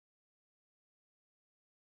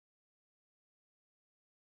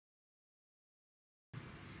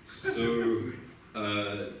So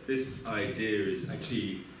this idea is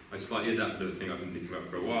actually, I slightly adapted a thing I've been thinking about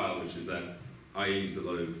for a while, which is that I use a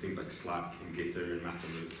lot of things like Slack and Gitter and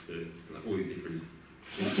Mattermost for like, all these different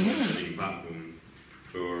messaging platforms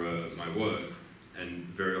for my work. And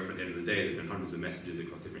very often at the end of the day, there's been hundreds of messages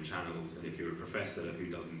across different channels. And if you're a professor who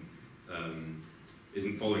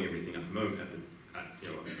isn't following everything at the moment,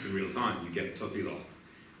 in real time, you get totally lost.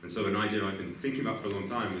 And so an idea I've been thinking about for a long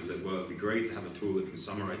time was that, well, it'd be great to have a tool that can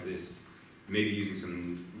summarize this, maybe using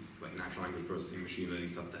some like natural language processing, machine learning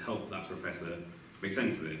stuff to help that professor make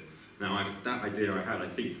sense of it. Now, that idea I had, I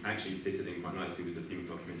think, actually fitted in quite nicely with the theme of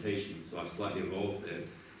documentation, so I've slightly evolved it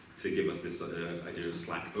to give us this idea of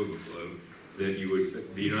Slack overflow. That you would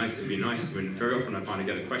it'd be nice when very often I find I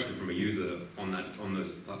get a question from a user on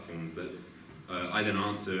those platforms that I then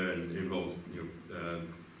answer, and it involves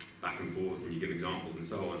back and forth, and you give examples and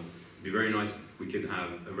so on. It'd be very nice if we could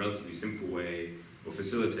have a relatively simple way or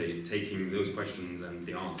facilitate taking those questions and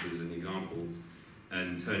the answers and the examples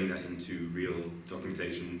and turning that into real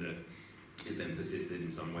documentation that is then persisted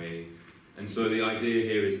in some way. And so the idea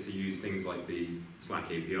here is to use things like the Slack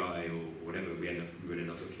API or whatever we would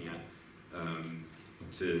end up looking at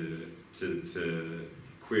to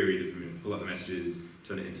query, pull up the messages,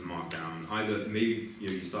 turn it into Markdown. Either maybe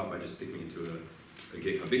you start by just sticking it into a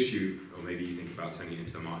GitHub issue, or maybe you think about turning it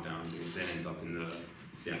into a Markdown, and it then ends up in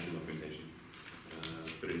the actual documentation.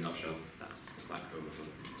 But in a nutshell, that's Slack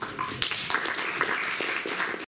overflow.